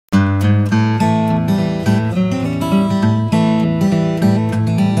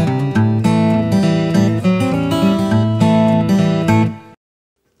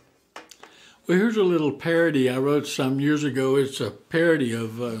little parody I wrote some years ago. It's a parody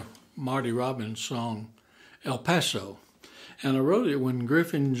of Marty Robbin's song, El Paso. And I wrote it when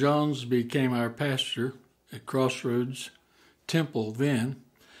Griffin Jones became our pastor at Crossroads Temple then.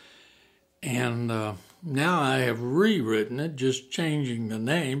 And now I have rewritten it, just changing the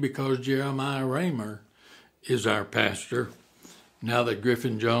name because Jeremiah Raymer is our pastor now that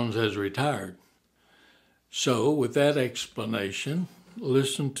Griffin Jones has retired. So with that explanation,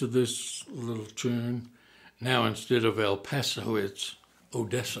 listen to this little tune. Now instead of El Paso, it's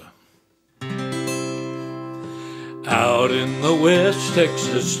Odessa. Out in the West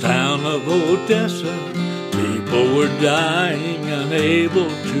Texas town of Odessa, people were dying, unable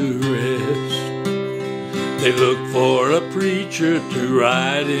to rest. They looked for a preacher to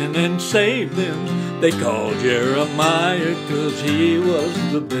ride in and save them. They called Jeremiah 'cause he was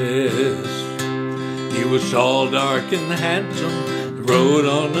the best. He was tall, dark, and handsome, rode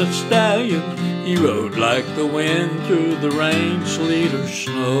on a stallion. He rode like the wind through the rain, sleet, or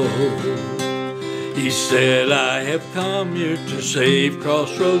snow. He said, I have come here to save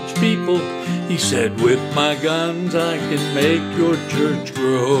Crossroads people. He said, with my guns I can make your church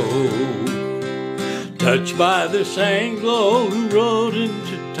grow. Touched by this Anglo who rode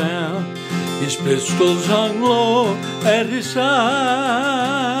into town, his pistols hung low at his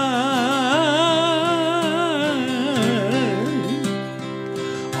side.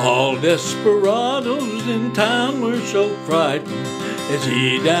 All desperados in town were so frightened as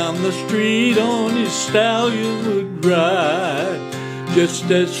he down the street on his stallion would ride, just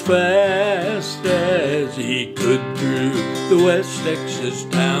as fast as he could through the West Texas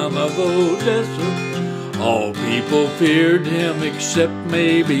town of Odessa. All people feared him except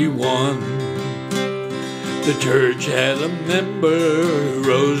maybe one. The church had a member who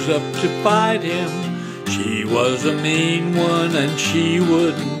rose up to fight him. She was a mean one and she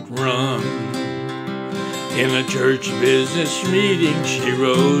wouldn't run. In a church business meeting, she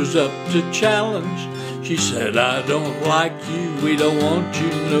rose up to challenge. She said, I don't like you, we don't want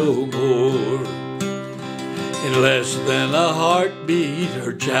you no more. In less than a heartbeat,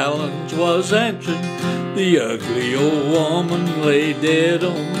 her challenge was answered. The ugly old woman lay dead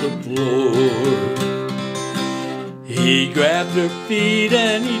on the floor. He grabbed her feet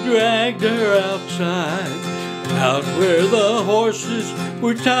and he dragged her outside, out where the horses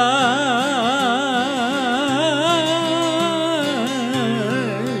were tied.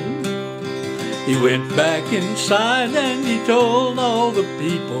 He went back inside and he told all the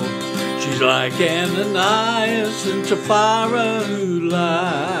people, she's like Ananias and Sapphira who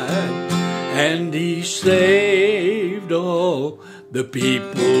lied. And he saved all the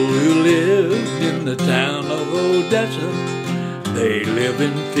people who lived in the town of Odessa. They live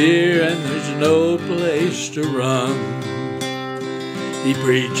in fear and there's no place to run. He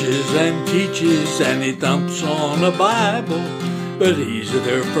preaches and teaches and he thumps on a Bible, but he's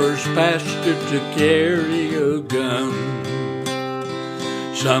their first pastor to carry a gun.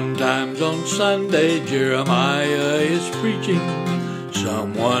 Sometimes on Sunday Jeremiah is preaching,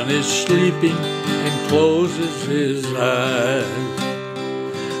 someone is sleeping and closes his eyes.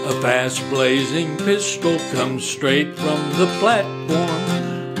 A fast-blazing pistol comes straight from the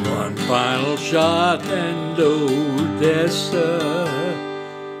platform. One final shot and Odessa,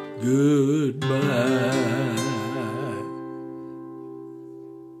 goodbye.